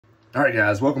Alright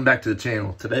guys, welcome back to the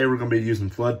channel. Today we're going to be using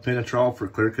Flood Penetrol for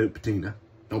clear coat patina.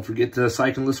 Don't forget to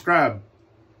like and subscribe.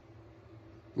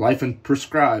 Like and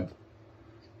prescribe.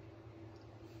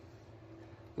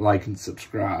 Like and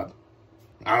subscribe.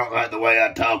 I don't like the way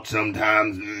I talk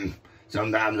sometimes.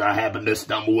 Sometimes I happen to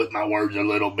stumble with my words a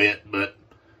little bit, but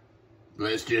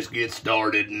let's just get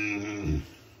started.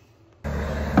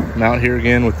 I'm out here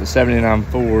again with the 79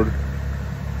 Ford,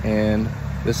 and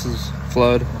this is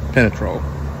Flood Penetrol.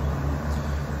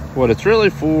 What it's really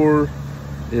for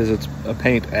is it's a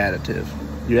paint additive.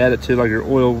 You add it to like your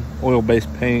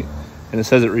oil-based paint, and it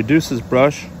says it reduces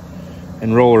brush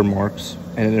and roller marks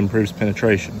and it improves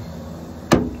penetration.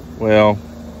 Well,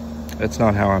 that's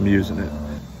not how I'm using it.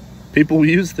 People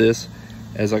use this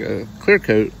as like a clear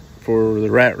coat for the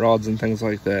rat rods and things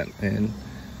like that, and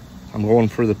I'm going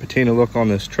for the patina look on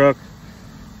this truck,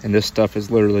 and this stuff is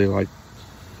literally like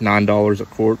 $9 a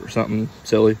quart or something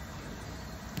silly.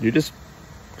 You just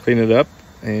clean it up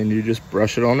and you just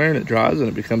brush it on there and it dries and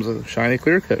it becomes a shiny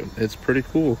clear coat. It's pretty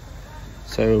cool.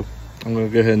 So I'm gonna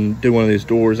go ahead and do one of these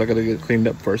doors. I gotta get it cleaned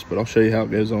up first, but I'll show you how it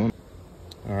goes on.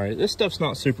 All right, this stuff's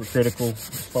not super critical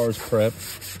as far as prep.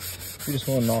 You just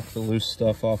want to knock the loose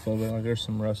stuff off of it. Like there's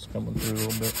some rust coming through a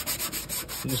little bit.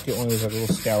 You just get one of these like little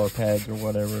scour pads or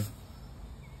whatever.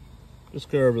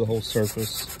 Just go over the whole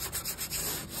surface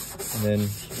and then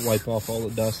wipe off all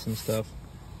the dust and stuff.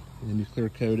 And then you clear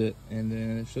coat it, and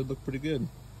then it should look pretty good.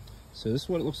 So this is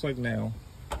what it looks like now.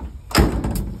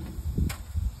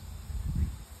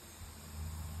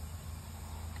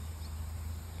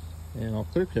 And I'll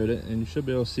clear coat it, and you should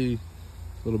be able to see a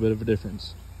little bit of a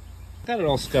difference. Got it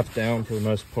all scuffed down for the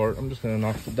most part. I'm just gonna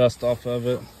knock the dust off of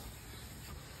it.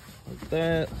 Like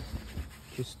that.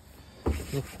 Just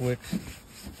real quick.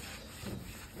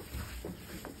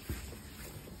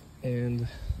 And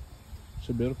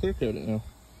should be able to clear coat it now.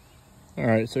 All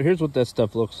right, so here's what that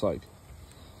stuff looks like.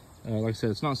 Like I said,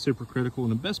 it's not super critical,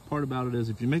 and the best part about it is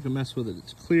if you make a mess with it,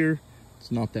 it's clear.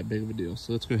 It's not that big of a deal.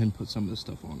 So let's go ahead and put some of this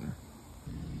stuff on there.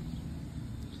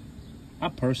 I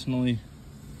personally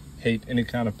hate any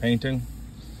kind of painting,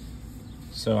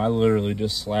 so I literally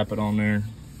just slap it on there.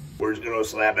 We're just gonna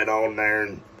slap it on there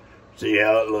and see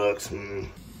how it looks.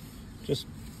 Just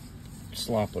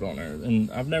slop it on there.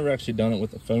 And I've never actually done it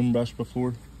with a foam brush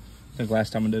before. I think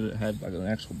last time I did it, it had like an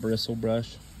actual bristle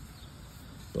brush,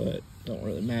 but don't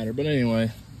really matter. But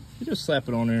anyway, you just slap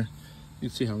it on there. You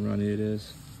can see how runny it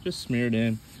is. Just smear it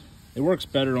in. It works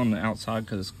better on the outside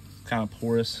because it's kind of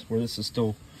porous, where this is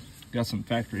still got some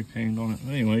factory paint on it.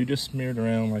 But anyway, you just smear it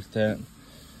around like that.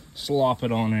 Slop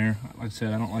it on there. Like I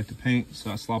said, I don't like to paint,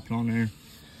 so I slop it on there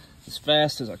as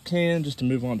fast as I can just to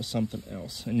move on to something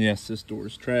else. And yes, this door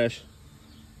is trash,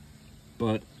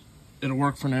 but it'll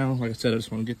work for now. Like I said, I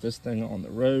just want to get this thing on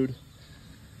the road,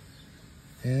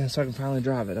 and so I can finally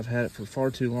drive it. I've had it for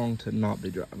far too long to not be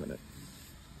driving it.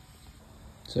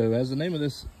 So as the name of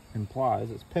this implies,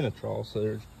 it's Penetrol,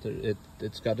 so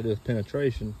it's got to do with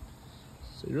penetration.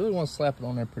 So you really want to slap it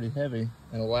on there pretty heavy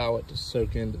and allow it to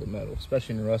soak into the metal,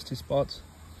 especially in the rusty spots.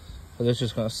 So that's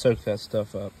just going to soak that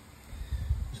stuff up.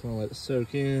 Just want to let it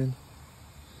soak in,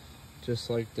 just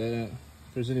like that.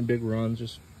 If there's any big runs,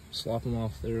 just slop them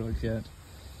off there like that.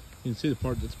 You can see the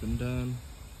part that's been done,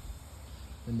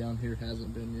 and down here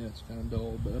hasn't been yet. It's kind of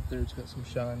dull, but up there it's got some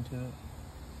shine to it.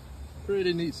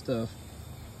 Pretty neat stuff.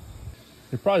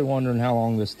 You're probably wondering how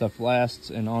long this stuff lasts,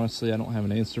 and honestly I don't have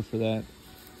an answer for that.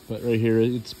 But right here,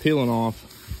 it's peeling off.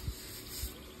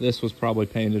 This was probably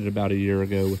painted about a year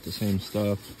ago with the same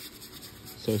stuff,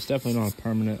 so it's definitely not a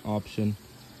permanent option.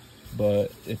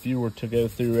 But if you were to go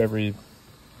through every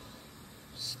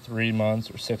 3 months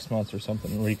or 6 months or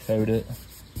something and recoat it,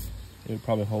 it would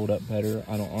probably hold up better.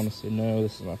 I don't honestly know.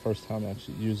 This is my first time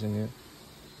actually using it,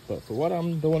 but for what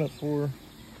I'm doing it for,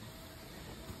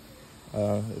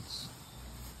 it's,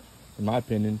 in my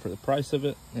opinion, for the price of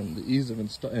it and the ease of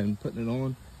and putting it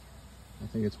on, I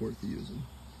think it's worth using.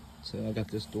 So I got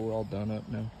this door all done up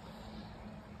now.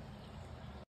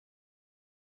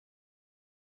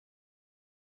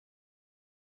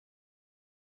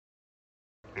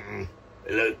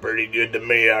 It looks pretty good to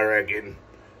me, I reckon.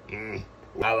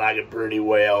 I like it pretty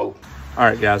well. All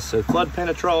right, guys, so Flood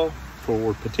Penetrol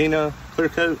for patina clear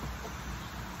coat.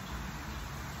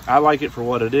 I like it for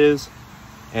what it is,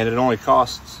 and it only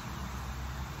costs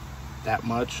that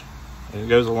much, and it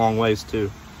goes a long ways too.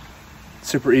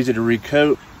 Super easy to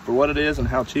recoat for what it is and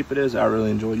how cheap it is. I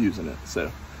really enjoy using it.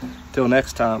 So until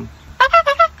next time,